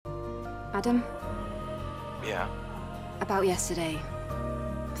Adam? Yeah? About yesterday.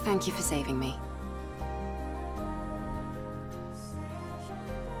 Thank you for saving me.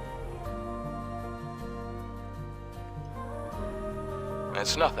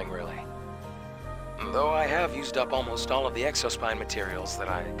 It's nothing, really. Though I have used up almost all of the exospine materials that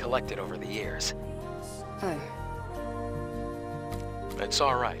I collected over the years. Oh. It's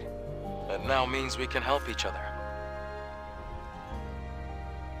alright. It now means we can help each other.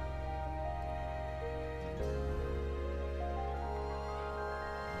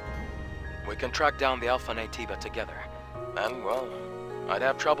 We can track down the Alpha Naytiba together. And, well, I'd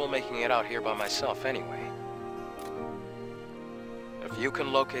have trouble making it out here by myself anyway. If you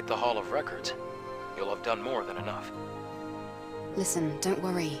can locate the Hall of Records, you'll have done more than enough. Listen, don't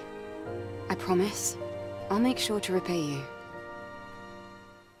worry. I promise. I'll make sure to repay you.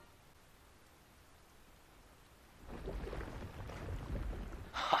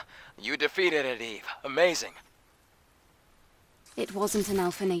 You defeated it, Eve. Amazing. It wasn't an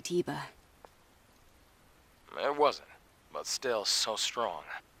Alpha Naytiba. It wasn't, but still so strong.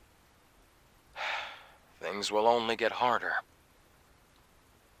 Things will only get harder.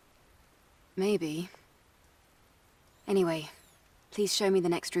 Maybe. Anyway, please show me the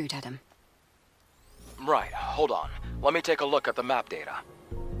next route, Adam. Right, hold on. Let me take a look at the map data.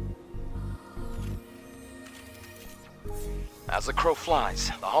 As the crow flies,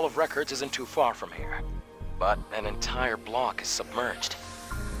 the Hall of Records isn't too far from here. But an entire block is submerged.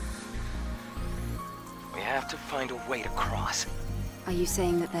 We have to find a way to cross. Are you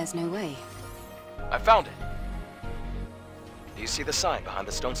saying that there's no way? I found it. Do you see the sign behind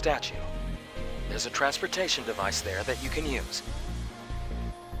the stone statue? There's a transportation device there that you can use.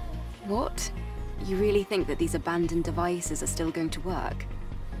 What? You really think that these abandoned devices are still going to work?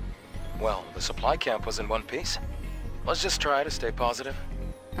 Well, the supply camp was in one piece. Let's just try to stay positive.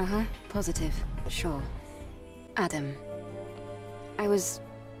 Uh-huh, positive, sure. Adam, I was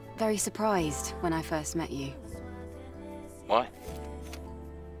very surprised when I first met you. Why?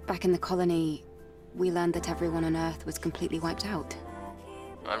 Back in the colony, we learned that everyone on Earth was completely wiped out.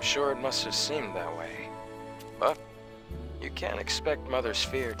 I'm sure it must have seemed that way. But you can't expect Mother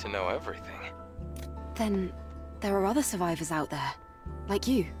Sphere to know everything. Then there are other survivors out there, like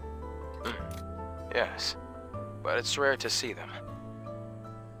you. Yes, but it's rare to see them.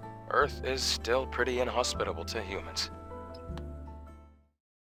 Earth is still pretty inhospitable to humans.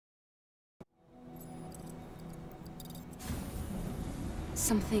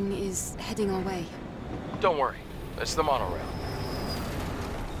 Something is heading our way. Don't worry, it's the monorail.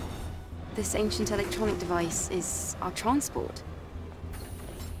 This ancient electronic device is our transport.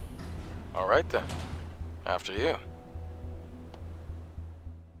 All right then, after you.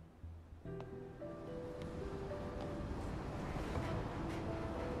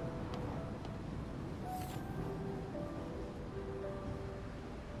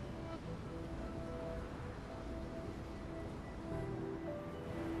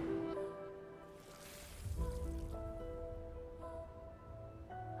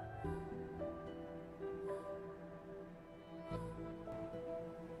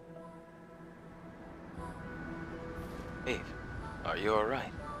 Eve, are you all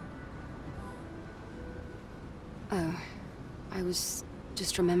right? Oh, I was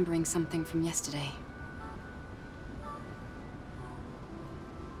just remembering something from yesterday.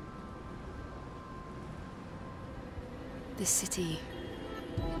 This city,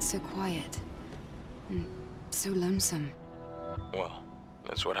 it's so quiet and so lonesome. Well,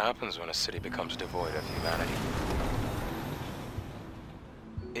 that's what happens when a city becomes devoid of humanity.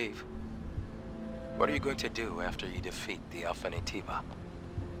 Eve, what are you going to do after you defeat the Alpha Naytiba?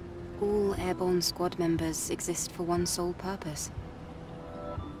 All airborne squad members exist for one sole purpose.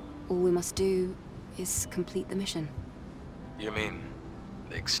 All we must do is complete the mission. You mean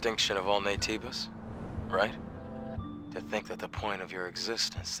the extinction of all Naytibas, right? To think that the point of your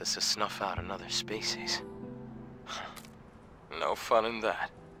existence is to snuff out another species. No fun in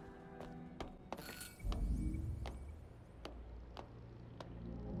that.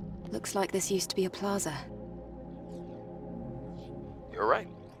 Looks like this used to be a plaza. You're right.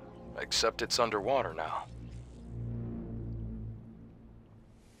 Except it's underwater now.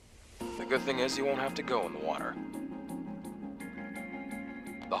 The good thing is you won't have to go in the water.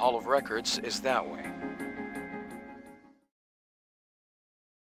 The Hall of Records is that way.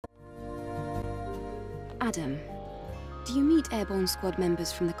 Adam, do you meet airborne squad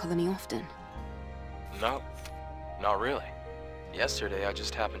members from the colony often? No, not really. Yesterday I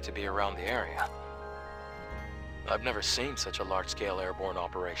just happened to be around the area. I've never seen such a large-scale airborne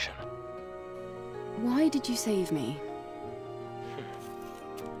operation. Why did you save me?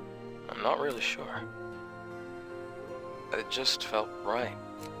 Not really sure. It just felt right.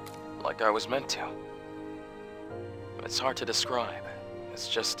 Like I was meant to. It's hard to describe. It's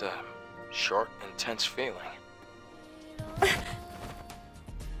just a short, intense feeling.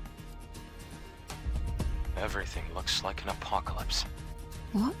 Everything looks like an apocalypse.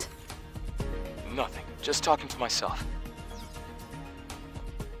 What? Nothing. Just talking to myself.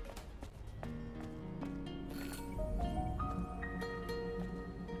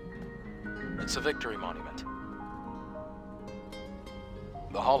 It's a victory monument.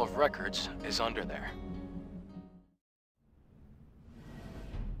 The Hall of Records is under there.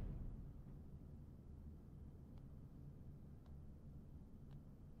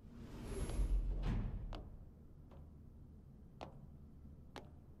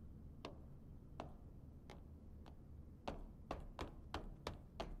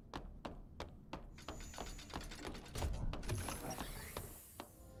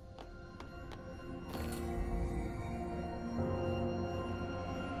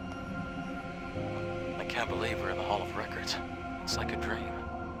 I can't believe we're in the Hall of Records. It's like a dream.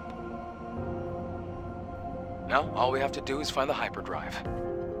 Now, all we have to do is find the hyperdrive.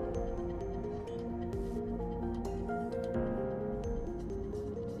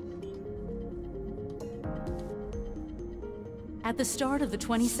 At the start of the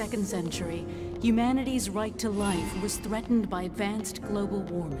 22nd century, humanity's right to life was threatened by advanced global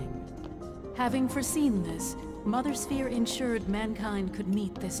warming. Having foreseen this, Mother Sphere ensured mankind could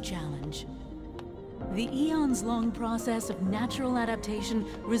meet this challenge. The eons-long process of natural adaptation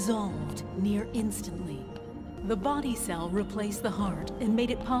resolved near instantly. The body cell replaced the heart and made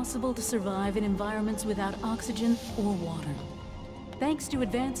it possible to survive in environments without oxygen or water. Thanks to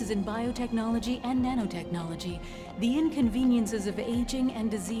advances in biotechnology and nanotechnology, the inconveniences of aging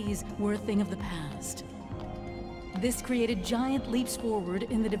and disease were a thing of the past. This created giant leaps forward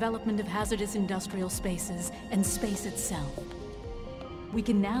in the development of hazardous industrial spaces and space itself. We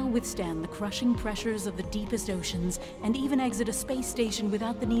can now withstand the crushing pressures of the deepest oceans and even exit a space station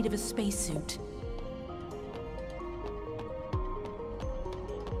without the need of a spacesuit.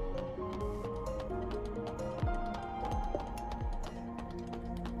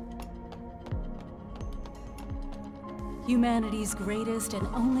 Humanity's greatest and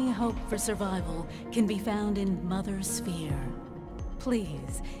only hope for survival can be found in Mother Sphere.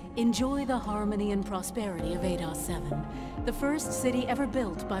 Please, enjoy the harmony and prosperity of Abbadon 7, the first city ever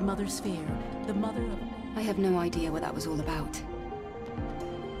built by Mother Sphere, the mother of... I have no idea what that was all about.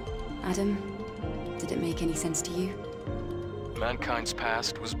 Adam, did it make any sense to you? Mankind's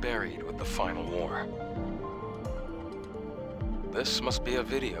past was buried with the final war. This must be a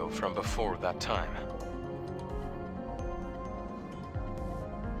video from before that time.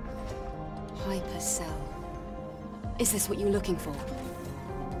 Hypercell. Is this what you're looking for?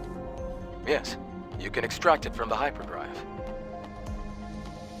 Yes, you can extract it from the hyperdrive.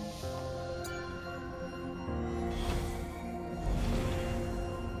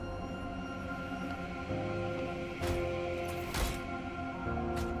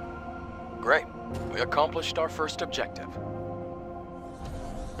 Great. We accomplished our first objective.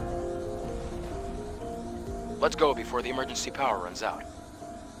 Let's go before the emergency power runs out.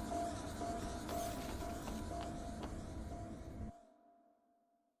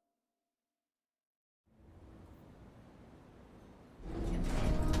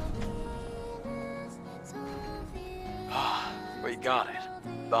 We got it.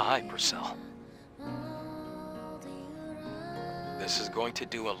 The hypercell. This is going to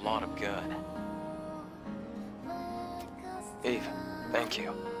do a lot of good. Eve, thank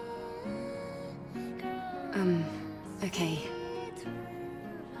you. Okay.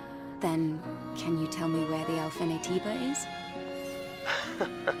 Then, can you tell me where the Alphenetiba is?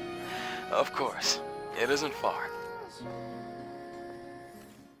 Of course. It isn't far.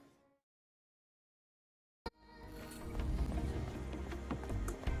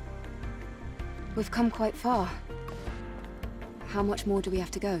 We've come quite far. How much more do we have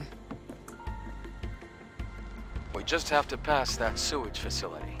to go? We just have to pass that sewage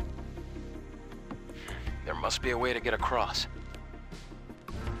facility. There must be a way to get across.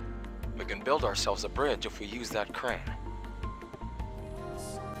 We can build ourselves a bridge if we use that crane.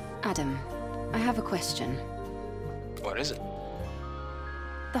 Adam, I have a question. What is it?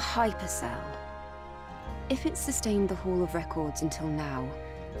 The hypercell. If it sustained the Hall of Records until now,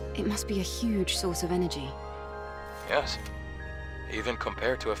 it must be a huge source of energy. Yes. Even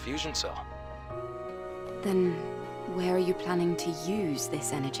compared to a fusion cell. Then, where are you planning to use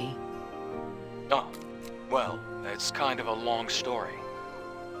this energy? Oh, well, it's kind of a long story.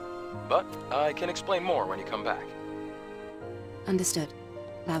 But I can explain more when you come back. Understood.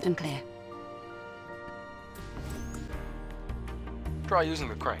 Loud and clear. try using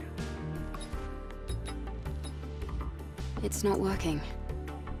the crane. It's not working.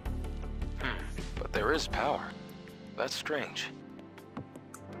 But there is power. That's strange.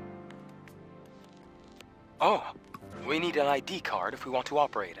 Oh, we need an ID card if we want to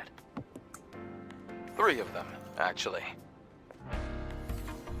operate it. 3 of them, actually.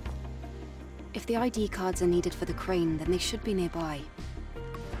 If the ID cards are needed for the crane, then they should be nearby.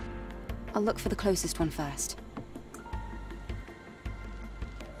 I'll look for the closest one first.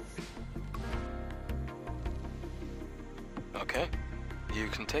 Okay, you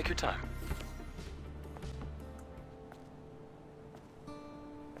can take your time.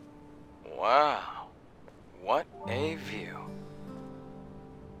 Wow, what a view.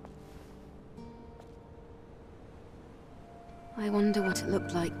 I wonder what it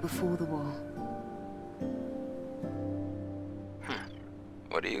looked like before the war.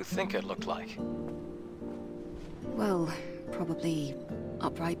 What do you think it looked like? Well, probably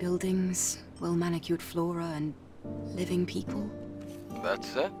upright buildings, well-manicured flora, and living people.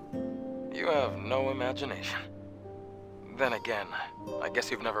 That's it? You have no imagination. Then again, I guess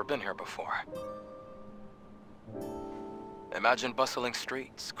you've never been here before. Imagine bustling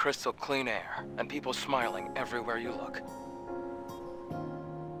streets, crystal clean air, and people smiling everywhere you look.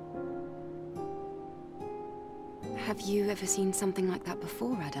 Have you ever seen something like that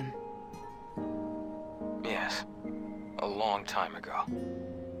before, Adam? Yes, a long time ago.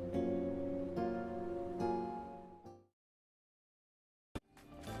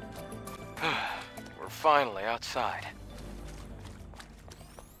 We're finally outside.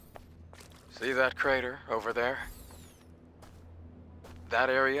 See that crater over there? That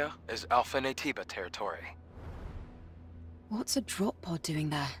area is Alpha Natiba territory. What's a drop pod doing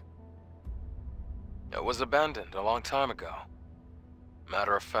there? It was abandoned a long time ago.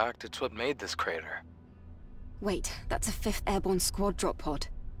 Matter of fact, it's what made this crater. Wait, that's a 5th Airborne Squad drop pod.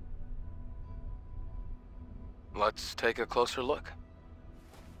 Let's take a closer look.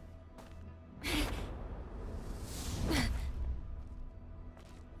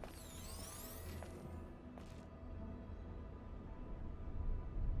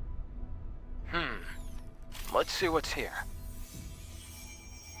 Let's see what's here.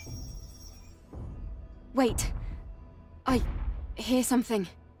 Wait. I hear something.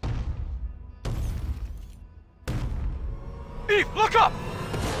 Eve, look up!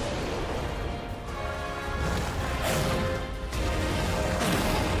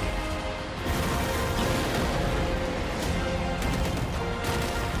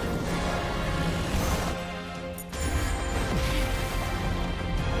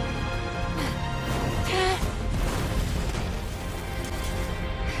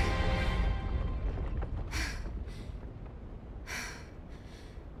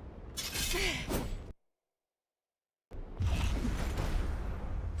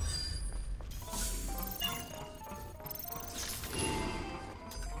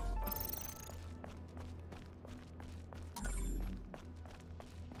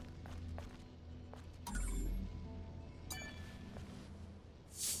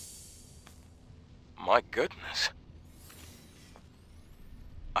 My goodness.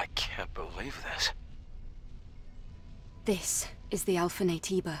 I can't believe this. This is the Alpha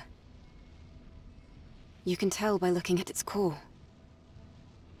Natiba. You can tell by looking at its core.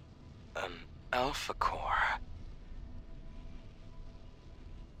 An Alpha Core.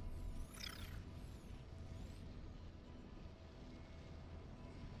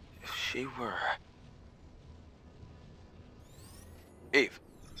 If she were... Eve.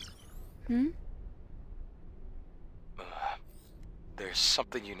 There's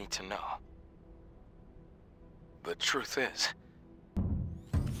something you need to know. The truth is...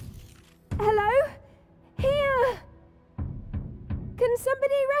 Hello? Here! Can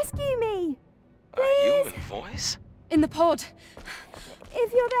somebody rescue me? A Please? human voice? In the pod!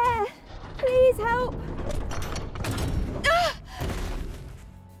 If you're there, please help!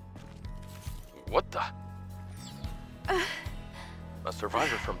 What the? A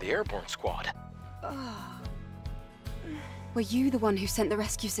survivor from the airborne squad. Were you the one who sent the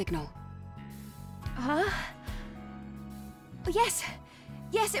rescue signal? Huh? Yes.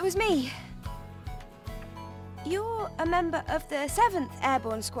 Yes, it was me. You're a member of the 7th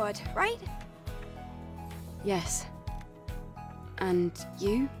Airborne Squad, right? Yes. And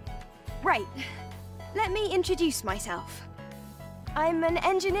you? Right. Let me introduce myself. I'm an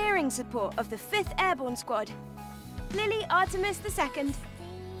engineering support of the 5th Airborne Squad. Lily Artemis II.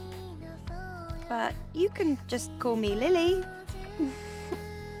 But you can just call me Lily.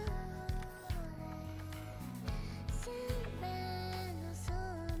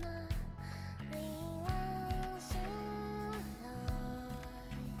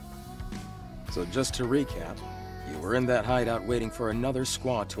 So just to recap, you were in that hideout waiting for another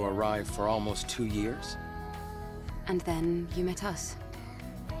squad to arrive for almost 2 years? And then you met us.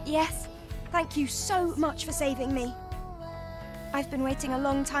 Yes, thank you so much for saving me. I've been waiting a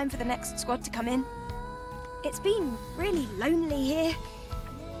long time for the next squad to come in. It's been really lonely here.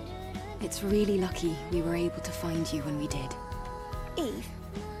 It's really lucky we were able to find you when we did. Eve,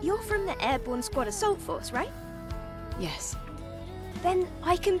 you're from the Airborne Squad Assault Force, right? Yes. Then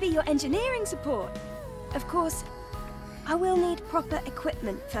I can be your engineering support. Of course, I will need proper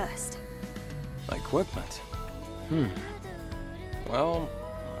equipment first. Equipment? Well,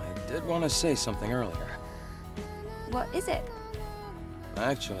 I did want to say something earlier. What is it?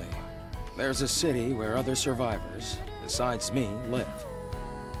 Actually, there's a city where other survivors, besides me, live.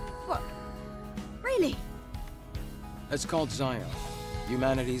 What? Really? It's called Xion,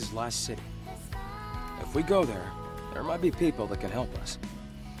 humanity's last city. If we go there, there might be people that can help us.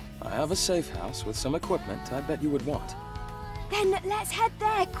 I have a safe house with some equipment I bet you would want. Then let's head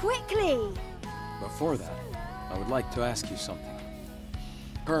there quickly! Before that, I would like to ask you something.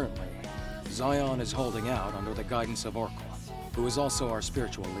 Currently, Xion is holding out under the guidance of Oracle, who is also our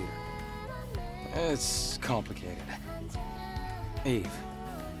spiritual leader. It's complicated. Eve,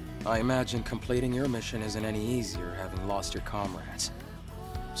 I imagine completing your mission isn't any easier having lost your comrades.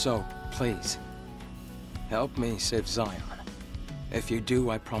 So, please, help me save Xion. If you do,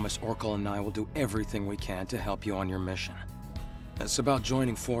 I promise Oracle and I will do everything we can to help you on your mission. It's about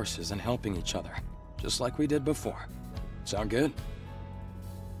joining forces and helping each other, just like we did before. Sound good?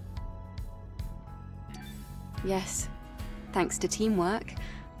 Yes. Thanks to teamwork,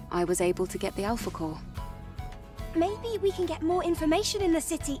 I was able to get the Alpha Core. Maybe we can get more information in the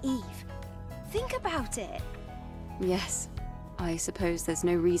city, Eve. Think about it. Yes. I suppose there's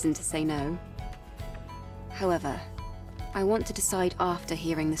no reason to say no. However, I want to decide after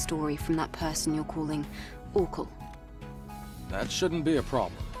hearing the story from that person you're calling Oracle. That shouldn't be a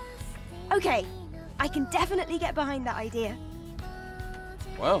problem. Okay, I can definitely get behind that idea.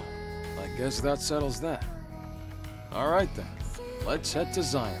 Well, I guess that settles that. All right then, let's head to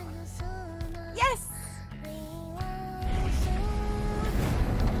Xion. Yes!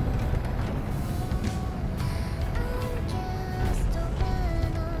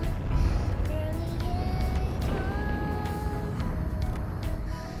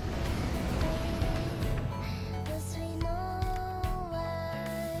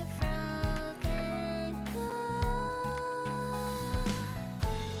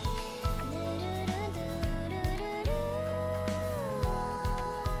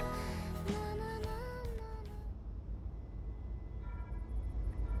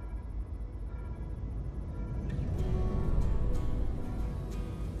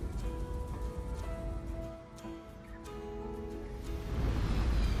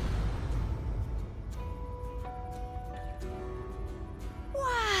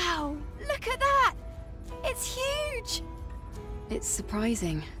 It's huge! It's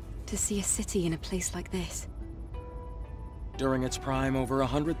surprising to see a city in a place like this. During its prime, over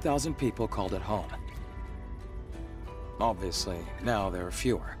 100,000 people called it home. Obviously, now there are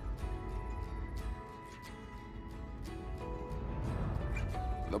fewer.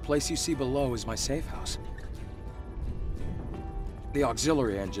 The place you see below is my safe house. The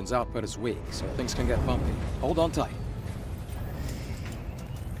auxiliary engine's output is weak, so things can get bumpy. Hold on tight.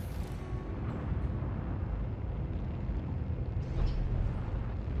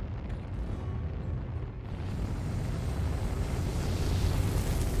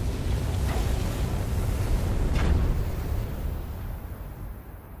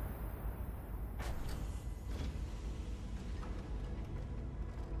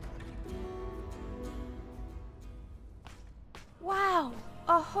 Wow,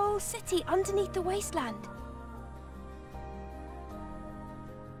 a whole city underneath the wasteland.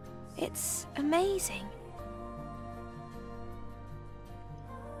 It's amazing.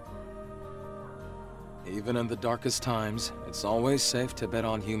 Even in the darkest times, it's always safe to bet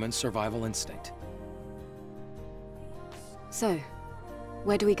on human survival instinct. So,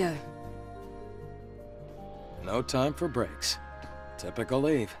 where do we go? No time for breaks. Typical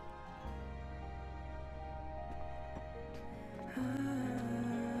Eve.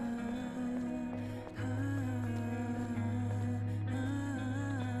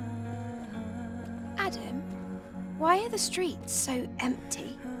 Adam, why are the streets so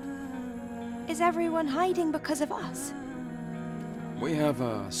empty? Is everyone hiding because of us? We have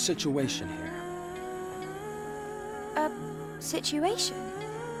a situation here. A situation?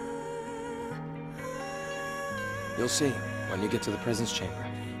 You'll see when you get to the presence chamber.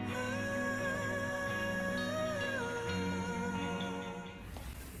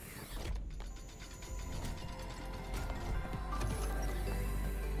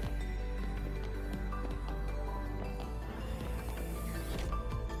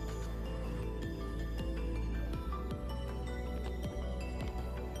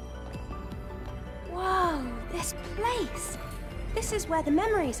 place. This is where the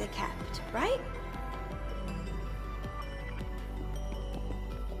memories are kept, right?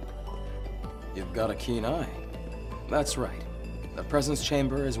 You've got a keen eye. That's right. The presence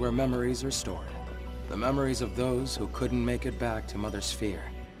chamber is where memories are stored. The memories of those who couldn't make it back to Mother Sphere.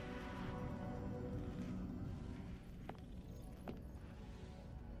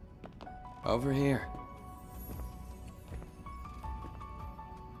 Over here.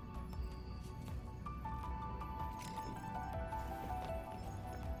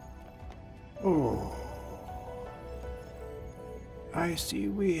 Oh. I see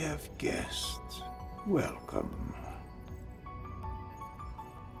we have guests. Welcome.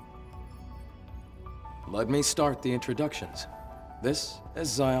 Let me start the introductions. This is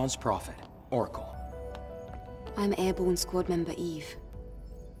Xion's prophet, Oracle. I'm Airborne Squad Member Eve.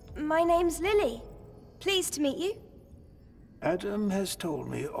 My name's Lily. Pleased to meet you. Adam has told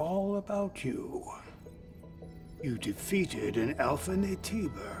me all about you. You defeated an Alpha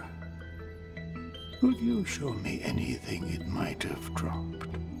Natiba. Could you show me anything it might have dropped?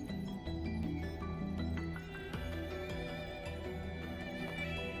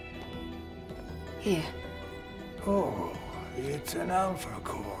 Here. Oh, it's an Alpha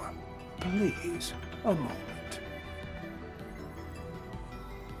Core. Please, a moment.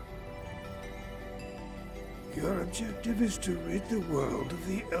 Your objective is to rid the world of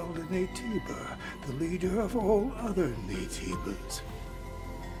the Elder Natiba, the leader of all other Natibas.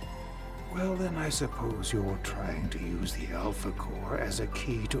 Well, then I suppose you're trying to use the Alpha Core as a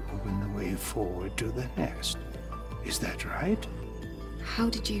key to open the way forward to the nest. Is that right? How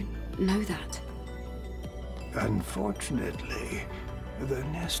did you know that? Unfortunately, the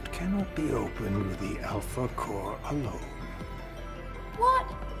nest cannot be opened with the Alpha Core alone. What?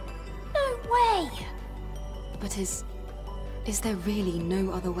 No way! But is there really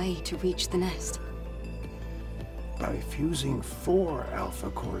no other way to reach the nest? By fusing 4 Alpha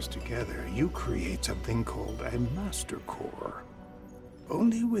Cores together, you create something called a Master Core.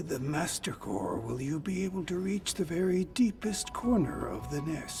 Only with the Master Core will you be able to reach the very deepest corner of the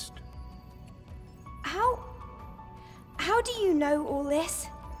nest. How do you know all this?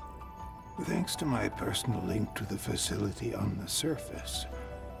 Thanks to my personal link to the facility on the surface,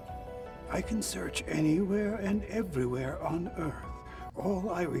 I can search anywhere and everywhere on Earth.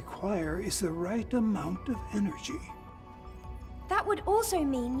 All I require is the right amount of energy. That would also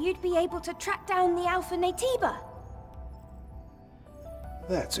mean you'd be able to track down the Alpha Natiba.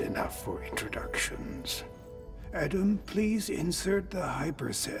 That's enough for introductions. Adam, please insert the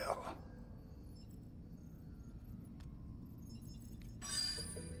hypercell.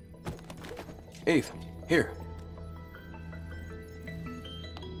 Eve, here.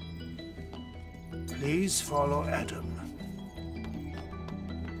 Please follow Adam.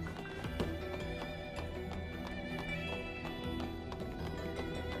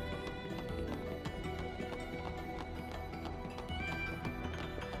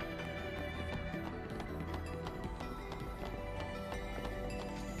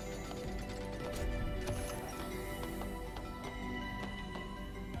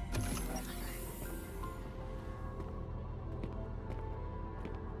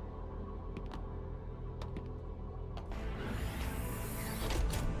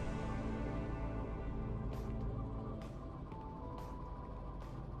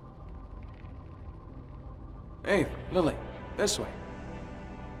 Hey, Lily, this way.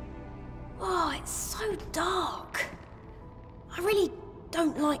 Oh, it's so dark. I really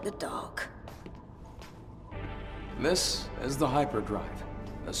don't like the dark. This is the hyperdrive,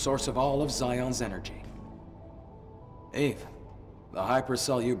 the source of all of Xion's energy. Eve, the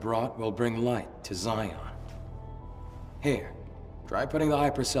hypercell you brought will bring light to Xion. Here, try putting the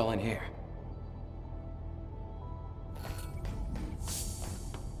hypercell in here.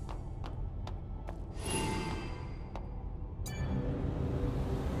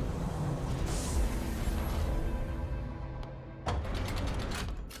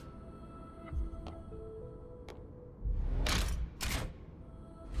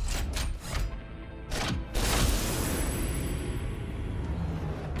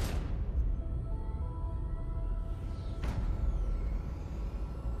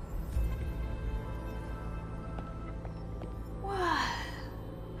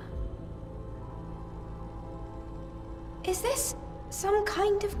 Is this some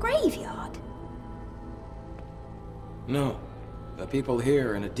kind of graveyard? No, the people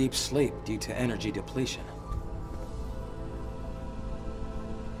here are in a deep sleep due to energy depletion.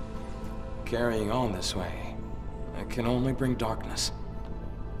 Carrying on this way, it can only bring darkness.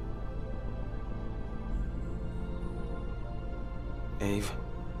 Eve,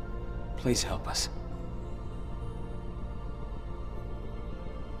 please help us.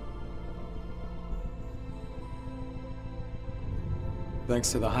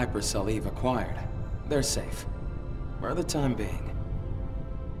 Thanks to the hypercell Eve acquired, they're safe. For the time being.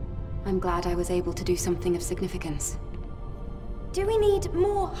 I'm glad I was able to do something of significance. Do we need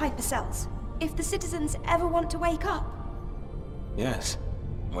more hypercells if the citizens ever want to wake up? Yes.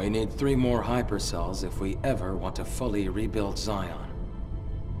 We need 3 more hypercells if we ever want to fully rebuild Xion.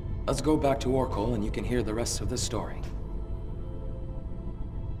 Let's go back to Oracle and you can hear the rest of the story.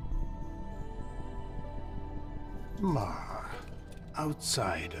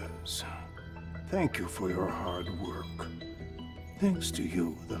 Outsiders, thank you for your hard work. Thanks to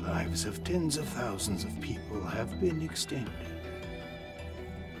you, the lives of tens of thousands of people have been extended.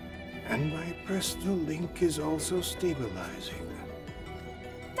 And my personal link is also stabilizing.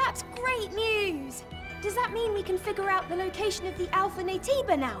 That's great news! Does that mean we can figure out the location of the Alpha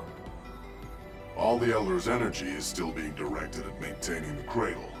Natiba now? All the Elder's energy is still being directed at maintaining the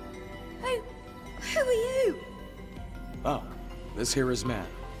cradle. Who are you? Oh, this here is Man,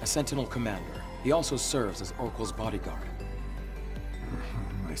 a Sentinel commander. He also serves as Oracle's bodyguard.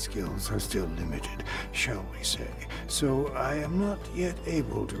 My skills are still limited, shall we say, so I am not yet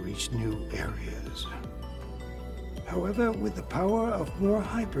able to reach new areas. However, with the power of more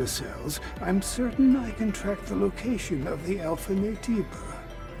hypercells, I'm certain I can track the location of the Alpha Natiba.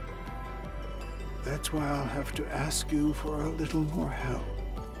 That's why I'll have to ask you for a little more help.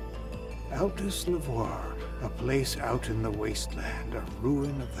 Altus Lavoir, a place out in the wasteland, a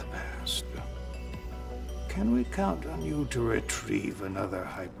ruin of the past. Can we count on you to retrieve another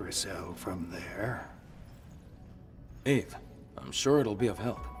hypercell from there? Eve, I'm sure it'll be of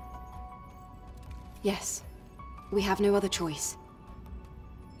help. Yes. We have no other choice.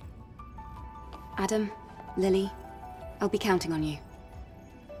 Adam, Lily, I'll be counting on you.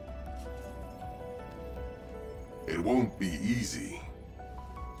 It won't be easy.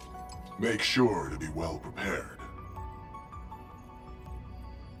 Make sure to be well prepared.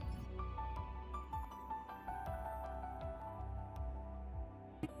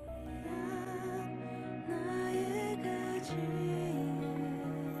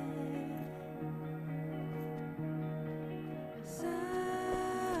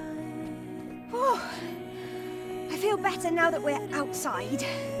 I feel better now that we're outside.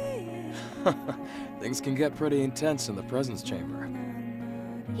 Things can get pretty intense in the presence chamber.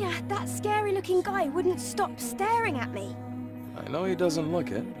 Yeah, that scary-looking guy wouldn't stop staring at me. I know he doesn't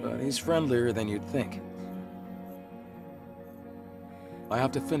look it, but he's friendlier than you'd think. I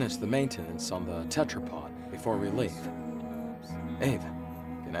have to finish the maintenance on the tetrapod before we leave. Eve,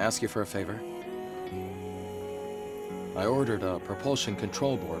 can I ask you for a favor? I ordered a propulsion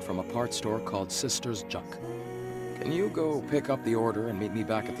control board from a parts store called Sister's Junk. Can you go pick up the order and meet me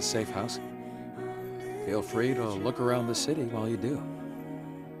back at the safe house? Feel free to look around the city while you do.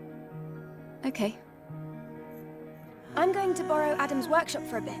 Okay. I'm going to borrow Adam's workshop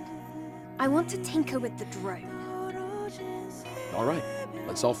for a bit. I want to tinker with the drone. All right,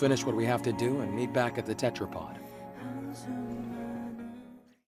 let's all finish what we have to do and meet back at the tetrapod.